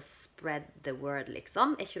hverandre og spread the word,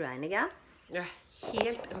 liksom. Er ikke du enige? Ja,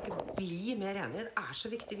 jeg kan ikke bli mer enig. Det så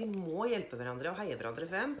viktig. Vi må hjelpe hverandre og heie hverandre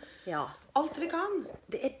frem. Ja. Alt vi kan.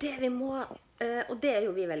 Det det vi må, og det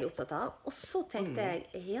jo vi veldig opptatt av. Og så tenkte jeg,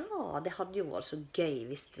 ja, det hadde jo vært så gøy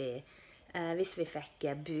hvis vi fikk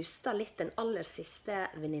boostet litt den aller siste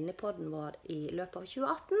venninnepodden vår i løpet av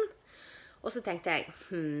 2018. Og så tenkte jeg,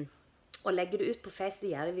 og legger det ut på Face,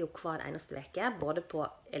 det gjør vi jo hver eneste veke, både på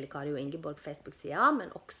Elle Kari og Ingeborg Facebook-sida,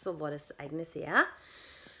 men også våre egne sider.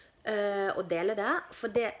 Og dele det,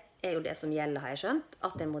 for det jo det som gjelder, har jeg skjønt,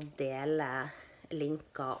 at en må dele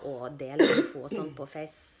linker og dele info og sånn på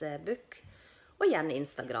Facebook, og gjerne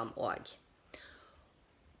Instagram også.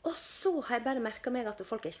 Og så har jeg bare merket meg at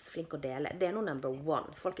folk ikke så flinke å dele. Det noe number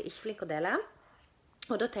one. Folk ikke flinke å dele.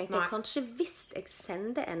 Og da tenkte jeg, kanskje hvis jeg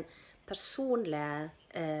sender en personlig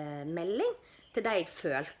melding til det jeg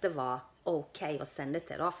følte var ok å sende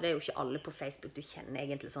til, da, for det jo ikke alle på Facebook du kjenner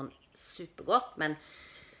egentlig sånn supergodt, men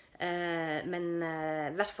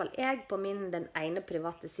i hvert fall jeg på den ene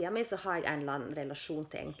private siden min, så har jeg en eller annen relasjon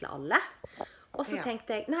til egentlig alle. Og så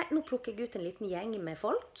tenkte jeg, nei, nå plukker jeg ut en liten gjeng med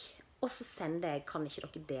folk, og så sender jeg, kan ikke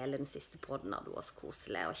dere dele den siste podden, det var så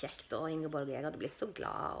koselig og kjekt, og Ingeborg og jeg hadde blitt så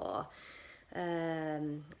glad,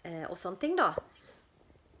 og sånne ting da.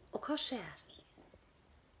 Og hva skjer?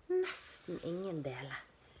 Nesten ingen deler.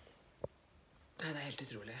 Nei, det helt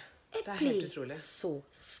utrolig. Jeg blir så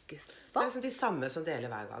skuffet. Det liksom de samme som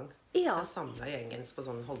deler hver gang. Ja. Det samme gjengen på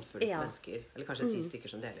sånn håndfull mennesker. Eller kanskje 10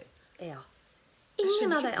 stykker som deler. Ja.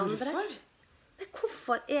 Ingen av de andre. Hvorfor? Men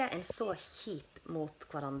hvorfor en så kjip mot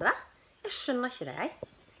hverandre? Jeg skjønner ikke det, jeg.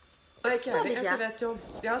 Nei, ikke heller. Jeg vet jo,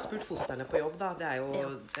 jeg har spurt fosterne på jobb, da. Det er jo,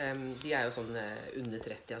 de er jo sånn under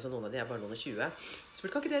 30, altså noen av de er bare noen og 20.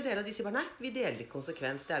 Spurt, kan ikke det dele? Og de sier bare, nei, vi deler ikke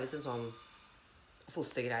konsekvent. Det er visst en sånn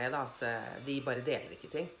fostergreie, da, at de bare deler ikke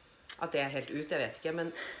ting. At det er helt ut, jeg vet ikke. Men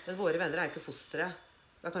våre venner er ikke fostere.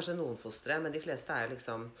 Det er kanskje noen fostere, men de fleste er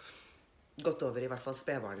liksom gått over i hvert fall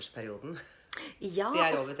spedbarnsperioden. Ja, de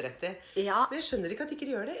er over 30. Ja. Men jeg skjønner ikke at de ikke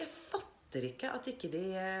gjør det. Jeg fatter ikke at ikke de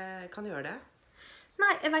kan gjøre det.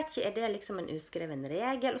 Nei, jeg vet ikke, er det liksom en uskreven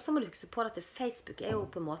regel? Og så må du huske på at Facebook er jo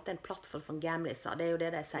på en måte en plattform for gamliser. Det er jo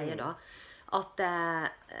det de sier da. At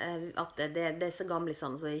det er disse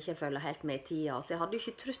gamlisene som ikke følger helt med i tida. Så jeg hadde jo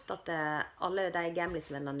ikke trodd at alle de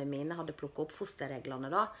gamlisvennene mine hadde plukket opp fosterreglene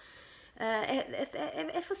da.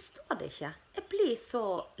 Jeg forstår det ikke. Jeg blir så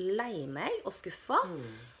lei meg og skuffet.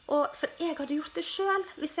 For jeg hadde gjort det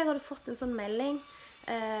selv hvis jeg hadde fått en sånn melding.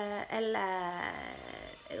 Eller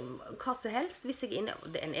hva som helst hvis jeg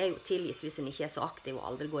den er jo tilgitt hvis en ikke er så aktiv og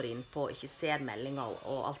aldri går inn på og ikke ser meldinger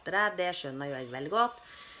og alt det der, det skjønner jo jeg veldig godt.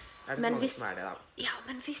 Er det mange som er det da? Ja,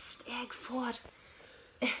 men hvis jeg får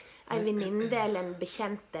en venninne eller en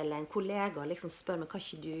bekjent eller en kollega liksom spør meg, kan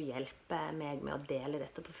ikke du hjelpe meg med å dele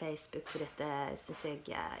dette på Facebook, for dette synes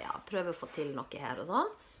jeg prøver å få til noe her og sånn.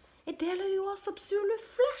 Jeg deler jo også absolutt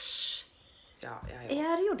flash. Ja. Jeg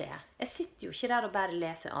gjør jo det. Jeg sitter jo ikke der og bare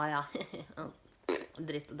leser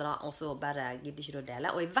dritt og dra, og så bare gidder ikke du å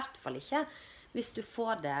dele. Og i hvert fall ikke hvis du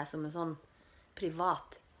får det som en sånn privat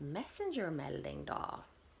messenger-melding da.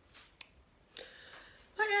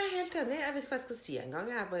 Nei, jeg er helt enig. Jeg vet ikke hva jeg skal si en gang.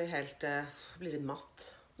 Jeg er bare helt, blir litt matt.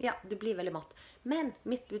 Ja, du blir veldig matt. Men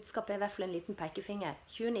mitt budskap er i hvert fall en liten pekefinger.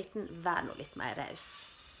 2019, vær nå litt mer raus.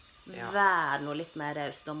 Vær nå litt mer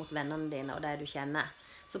raus da mot vennene dine og de du kjenner.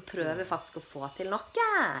 Så prøver faktisk å få til noe.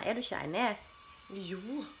 Er du ikke enig? Jo.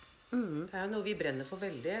 Det er jo noe vi brenner for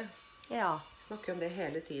veldig. Ja. Vi snakker om det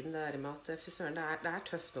hele tiden, det der med at fysøren, det er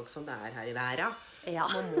tøft nok som det er her i verden. Ja.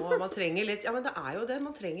 Man trenger litt, ja, men det er jo det,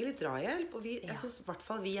 man trenger litt drahjelp. Og jeg synes i hvert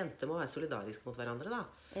fall vi jenter må være solidariske mot hverandre, da.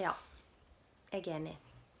 Ja, jeg er enig.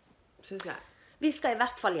 Synes jeg. Vi skal i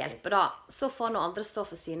hvert fall hjelpe da, så får noen andre stå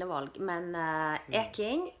for sine valg. Men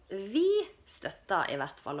Eking, vi støtter i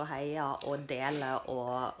hvert fall og heier og deler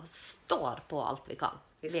og står på alt vi kan.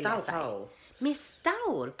 Vi står på. Vi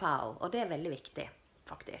står på, og det er veldig viktig,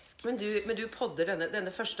 faktisk. Men du podder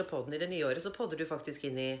denne første podden i det nye året, så podder du faktisk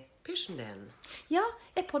inn i pysjen din. Ja,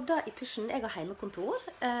 jeg podder i pysjen. Jeg har heimekontor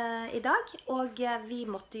i dag, og vi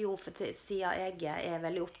måtte jo, for siden jeg er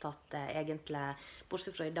veldig opptatt egentlig,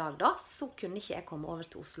 bortsett fra i dag da, så kunne ikke jeg komme over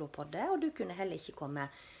til Oslo og podde, og du kunne heller ikke komme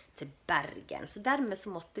til Bergen. Så dermed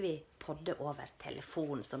så måtte vi podde over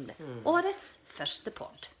telefon som det. Årets første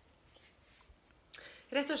podd.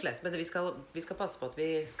 Rett og slett, men vi skal passe på at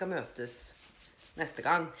vi skal møtes neste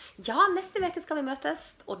gang. Ja, neste veke skal vi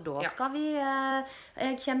møtes, og da skal vi,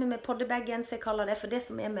 jeg kommer med poddebagen, så jeg kaller det, for det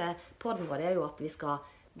som er med podden vår er jo at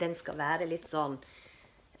den skal være litt sånn,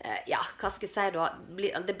 ja, hva skal jeg si da,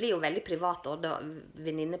 det blir jo veldig privat, og da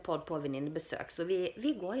venninnepodd på venninnebesøk, så vi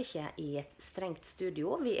går ikke i et strengt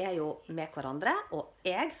studio, vi er jo med hverandre, og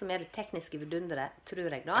jeg, som er det tekniske vidunderet,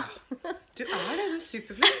 tror jeg da. Du er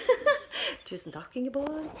superflink. Tusen takk,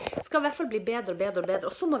 Ingeborg. Skal i hvert fall bli bedre og bedre og bedre.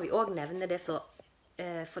 Og så må vi også nevne det så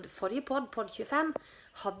for forrige podd 25,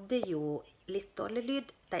 hadde jo litt dårlig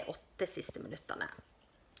lyd de 8 siste minuttene.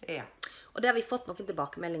 Ja. Og det har vi fått noen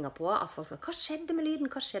tilbakemeldinger på, at folk sier, hva skjedde med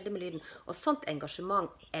lyden, hva skjedde med lyden? Og sånt engasjement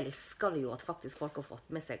elsker vi jo at faktisk folk har fått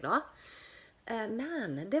med seg da. Men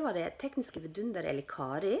det var det tekniske vidunder Eli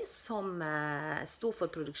Kari som sto for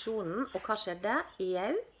produksjonen, og hva skjedde i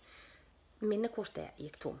EU? Minnekortet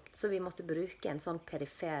gikk tomt, så vi måtte bruke en sånn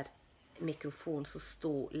perifer mikrofon som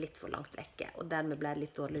sto litt for langt vekke, og dermed ble det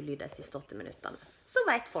litt dårlig lyd de siste 8 minuttene. Så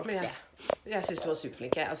vet folk det. Jeg synes du var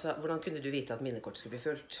superflink. Altså, hvordan kunne du vite at minnekort skulle bli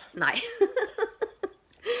fullt? Nei.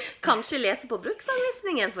 Kanskje lese på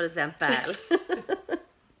bruksanvisningen, for eksempel.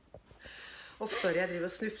 Sorry, jeg driver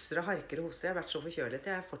og snufser og harker og hoster. Jeg har vært så forkjølet.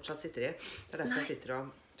 Jeg fortsatt sitter i. Det er derfor jeg sitter og...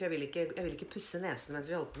 Jeg vil ikke pusse nesen mens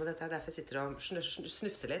vi holder på med dette. Det er derfor jeg sitter og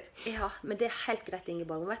snufser litt. Ja, men det er helt greit,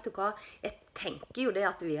 Ingeborg. Men vet du hva? Jeg tenker jo det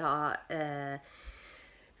at vi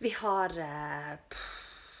har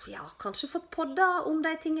kanskje fått podda om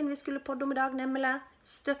de tingene vi skulle podde om i dag, nemlig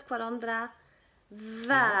støtt hverandre,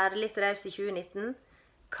 vær litt raus i 2019.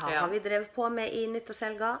 Hva har vi drevet på med i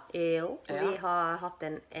nyttårshelga? Jo, vi har hatt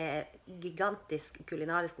en gigantisk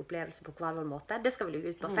kulinarisk opplevelse på hver vår måte. Det skal vi legge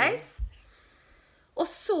ut på Face. Og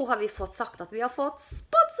så har vi fått sagt at vi har fått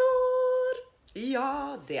sponsor!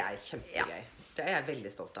 Ja, det er kjempegøy. Ja. Det er jeg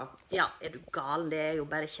veldig stolt av. Ja, er du galen? Det er jo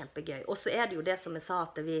bare kjempegøy. Og så er det jo det som jeg sa,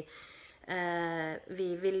 at vi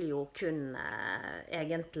Vi vil jo kun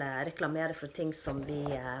egentlig reklamere for ting som vi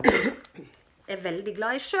veldig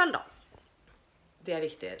glad i selv da. Det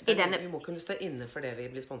viktig. Vi må kunne stå inne for det vi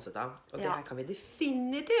blir sponset av. Og det her kan vi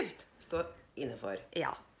definitivt stå inne for.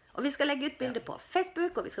 Ja. Og vi skal legge ut bilder på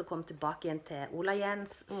Facebook, og vi skal komme tilbake igjen til Ola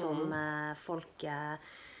Jens, som folk, jeg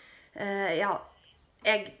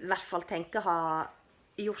i hvert fall tenker har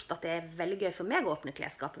gjort at det veldig gøy for meg å åpne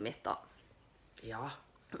klesskapet mitt da. Ja,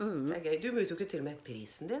 det gøy. Du møter jo ikke til og med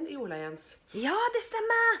prisen din i Ola Jens. Ja, det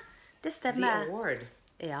stemmer. Det stemmer. The Award.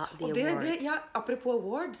 Ja, The Award. Apropos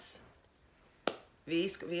awards. Vi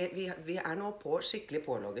nå på skikkelig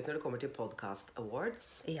pålogget når det kommer til Podcast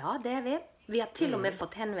Awards. Ja, det vi. Vi har til og med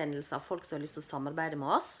fått henvendelser av folk som har lyst til å samarbeide med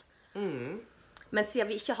oss. Men siden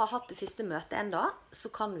vi ikke har hatt det første møtet enda, så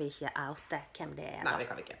kan vi ikke oute hvem det da. Nei, det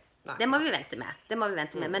kan vi ikke. Nei. Det må vi vente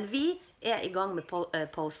med. Men vi i gang med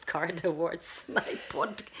Postcard Awards. Nei,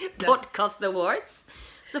 Podcast Awards.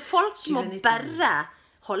 Så folk må bare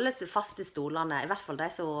holde seg fast i stolene. I hvert fall de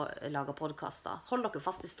som lager podcaster. Hold dere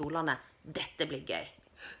fast i stolene. Dette blir gøy.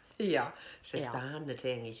 Ja, så spennende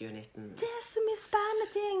ting i 2019. Det så mye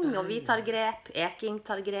spennende ting. Og vi tar grep. Eking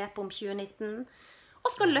tar grep om 2019. Og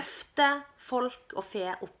skal løfte folk og fe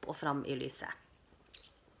opp og fram i lyset.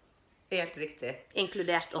 Helt riktig.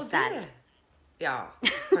 Inkludert oss selv. Ja,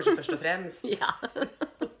 kanskje først og fremst. Ja.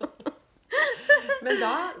 Men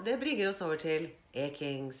det bringer oss over til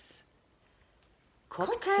Ekings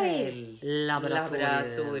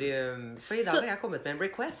Cocktail-laboratorium. For i dag har jeg kommet med en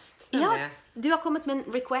request. Ja, du har kommet med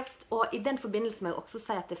en request, og i den forbindelse må jeg også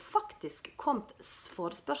si at det faktisk kom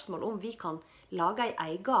forespørsmål om vi kan lage en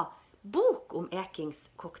egen bok om Ekings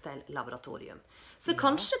Cocktail-laboratorium. Så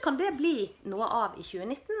kanskje kan det bli noe av i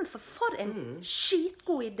 2019, for en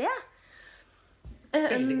skitgod idé.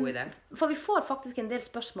 Veldig god idé. For vi får faktisk en del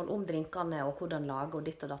spørsmål om drinkene og hvordan lage og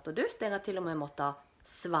ditt og datt og dutt. Jeg har til og med måttet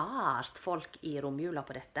svart folk i romjula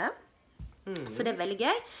på dette. Så det veldig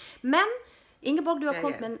gøy. Men Ingeborg, du har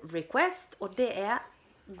kommet med en request, og det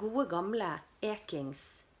gode gamle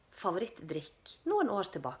Ekings favorittdrikk noen år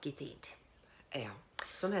tilbake i tid. Ja,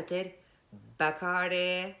 som heter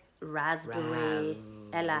Bacardi Raspberry,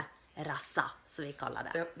 eller Rassa, som vi kaller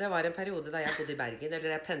det. Det var en periode da jeg bodde i Bergen, eller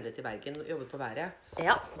jeg pendlet i Bergen og jobbet på været.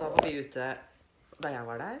 Ja. Da var vi ute da jeg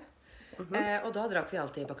var der. Og da drakk vi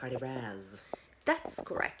alltid Bacardi Raz. That's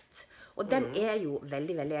correct. Og den jo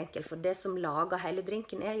veldig, veldig enkel, for det som lager hele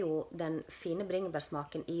drinken jo den fine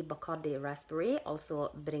bringebærsmaken i Bacardi Raspberry, altså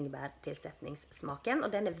bringebærtilsetningssmaken,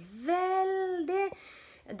 og den veldig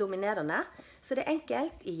dominerende. Så det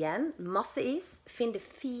enkelt, igjen, masse is. Finn det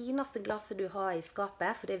fineste glasset du har i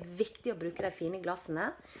skapet, for det viktig å bruke de fine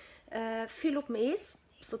glassene. Fyll opp med is.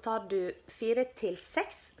 Så tar du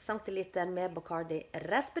 4-6 centiliter med Bacardi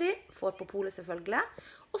Raspberry, får på polet selvfølgelig,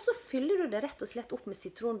 og så fyller du det rett og slett opp med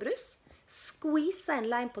sitronbrus, squeezer en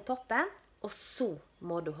lime på toppen, og så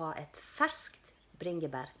må du ha et ferskt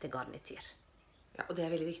bringebær til garnityr. Ja, og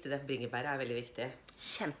det veldig viktig, det bringebær veldig viktig.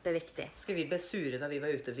 Kjempeviktig. Skal vi bli sure da vi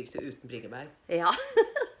var ute og fikk det uten bringebær? Ja,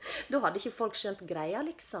 da hadde ikke folk skjønt greia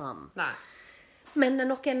liksom. Nei. Men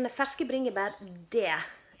noen ferske bringebær, det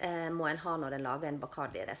må en ha når en lager en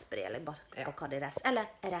Bacardi Raspberry, eller Bacardi Ras, eller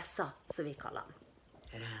Rassa, som vi kaller den.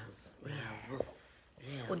 Raz.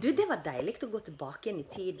 Og du, det var deilig å gå tilbake inn i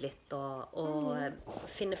tid litt, og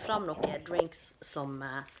finne fram noen drinks som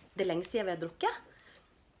det lenge siden vi har drukket.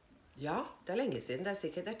 Ja, det lenge siden. Det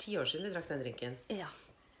sikkert 10 år siden vi drakk den drinken. Ja,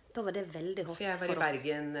 da var det veldig hot for oss. Jeg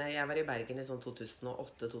var i Bergen i sånn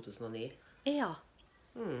 2008-2009. Ja,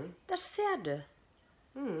 der ser du.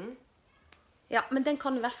 Ja, men den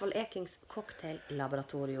kan i hvert fall Ekings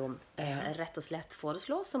Cocktail-laboratorium rett og slett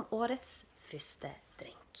foreslå som årets første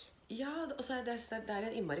drink. Ja, og så det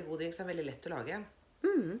en innmari god drink som veldig lett å lage.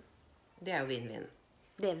 Det jo vinn-vinn.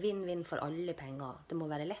 Det vinn-vinn for alle penger. Det må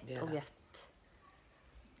være lett og godt.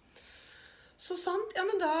 Så sant. Ja,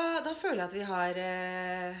 men da føler jeg at vi har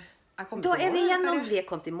kommet da til mål. Vi igjennom. Vi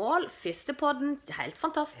kommet i mål. Første podden, helt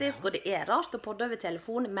fantastisk. Og det rart å podde over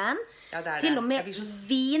telefon, men til og med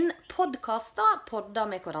vinpodcaster podder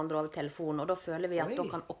med hverandre over telefon, og da føler vi at da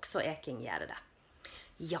kan også Eking gjøre det.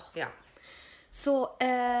 Ja. Så,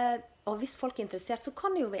 og hvis folk interessert, så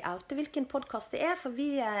kan jo vi oute hvilken podcast det for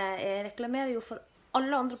vi reklamerer jo for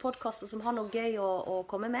alle andre podcaster som har noe gøy å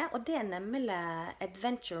komme med, og det nemlig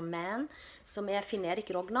Adventure Man, som Finn-Erik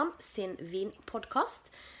Rognan sin vinpodcast,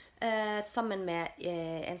 sammen med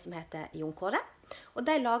en som heter Jon Kåre. Og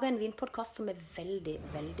de lager en vinpodcast som veldig,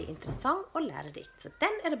 veldig interessant og lærerikt. Så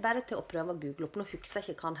den det bare til å prøve å google opp. Nå husker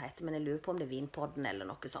jeg ikke hva den heter, men jeg lurer på om det Vinpodden eller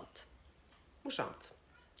noe sånt. Morsomt.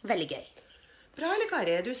 Veldig gøy. Bra, eller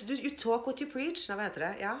Kari? You talk what you preach. Hva heter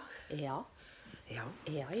det? Ja. Ja. Ja.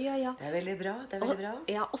 Ja. Det er veldig bra,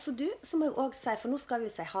 Ja, og så du, så må jeg også si, for nå skal vi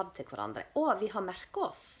si ha det til hverandre. Og vi har merket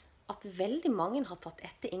oss at veldig mange har tatt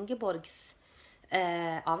etter Ingeborgs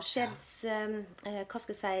avskjeds... hva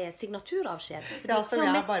skal jeg si? Signaturavskjed. Ja, som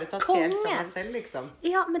jeg har bare tatt helt fra meg selv, liksom.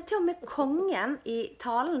 Ja, men til og med kongen i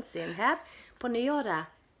talen sin her på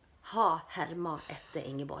nyåret har herma etter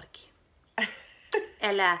Ingeborg.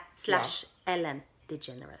 Eller / Ellen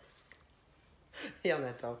DeGeneres. Ja,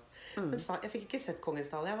 nettopp. Men jeg fikk ikke sett kongens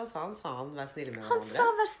tale. Hva sa han? Sa han vær snille med hverandre? Han sa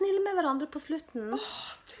vær snille med hverandre på slutten.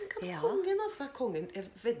 Tenk at kongen, altså. Jeg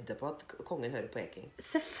vedder på at kongen hører på Eking.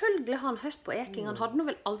 Selvfølgelig har han hørt på Eking. Han hadde nå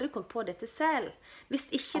vel aldri kommet på dette selv. Hvis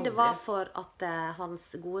ikke det var for at hans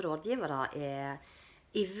gode rådgivere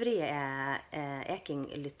ivrige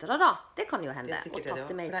Eking-lyttere da. Det kan jo hende. Og tatt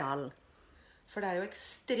det med i talen. For det er jo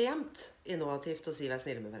ekstremt innovativt å si vær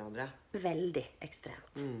snille med hverandre. Veldig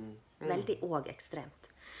ekstremt. Veldig og ekstremt.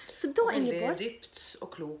 Så da, veldig Ingeborg, dypt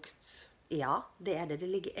og klokt. Ja, det er det. Det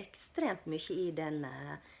ligger ekstremt mye i den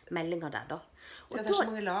meldingen der, da. Og det er så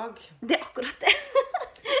mange lag. Det er akkurat det.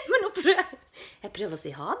 Men nå jeg prøver å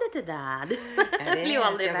si ha det til deg. Jeg blir jo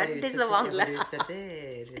aldri ferdig som vanlig.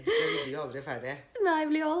 Jeg blir jo aldri ferdig. Nei, jeg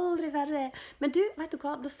blir jo aldri ferdig. Men du, vet du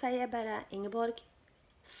hva? Da sier jeg bare, Ingeborg,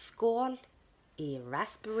 skål i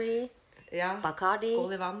raspberry, Bacardi.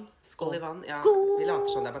 Skål i vann. Skål i vann, ja. Vi later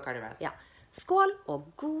som det er Bacardi Ras. Ja. Skål, og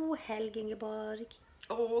god helg, Ingeborg.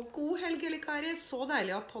 God helg, Eli Kari. Så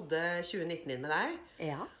deilig å podde 2019 inn med deg.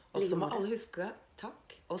 Ja. Og så må alle huske,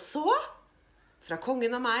 takk. Og så, fra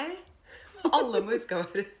kongen og meg, alle må huske å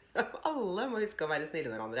være snille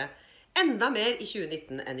med hverandre. Enda mer i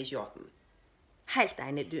 2019 enn i 2018. Helt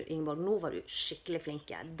enig, du, Ingeborg. Nå var du skikkelig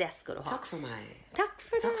flinke. Det skal du ha. Takk for meg. Takk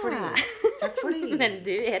for det. Men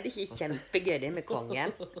du, er det ikke kjempegøy det med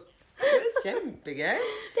kongen? Det er kjempegøy.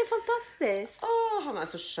 Det er fantastisk. Han er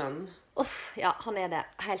så skjønn. Ja, han er det.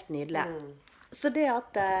 Helt nydelig. Så det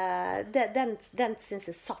at den synes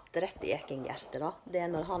jeg satt rett i Eking-hjertet da. Det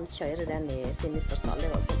er når han kjører den i sin nyttårstall.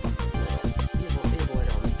 Det var fantastisk. I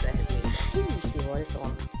vår ånd. Det er helt nydelig. Helt i våre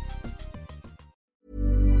sånn.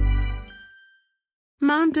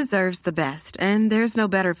 Mom deserves the best, and there's no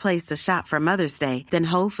better place to shop for Mother's Day than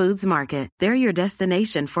Whole Foods Market. They're your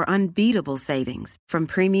destination for unbeatable savings, from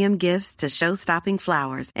premium gifts to show-stopping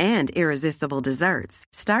flowers and irresistible desserts.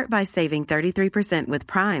 Start by saving 33% with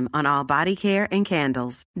Prime on all body care and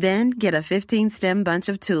candles. Then get a 15-stem bunch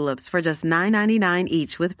of tulips for just $9.99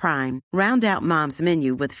 each with Prime. Round out Mom's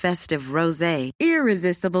menu with festive rosé,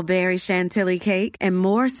 irresistible berry chantilly cake, and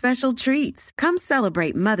more special treats. Come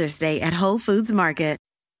celebrate Mother's Day at Whole Foods Market.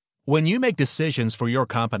 When you make decisions for your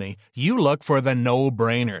company, you look for the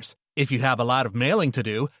no-brainers. If you have a lot of mailing to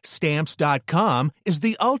do, Stamps.com is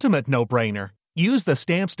the ultimate no-brainer. Use the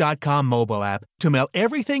Stamps.com mobile app to mail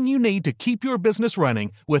everything you need to keep your business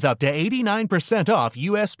running with up to 89% off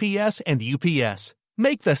USPS and UPS.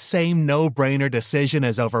 Make the same no-brainer decision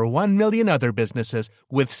as over 1 million other businesses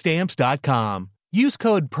with Stamps.com. Use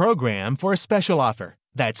code PROGRAM for a special offer.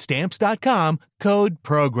 That's Stamps.com, code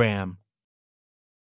PROGRAM.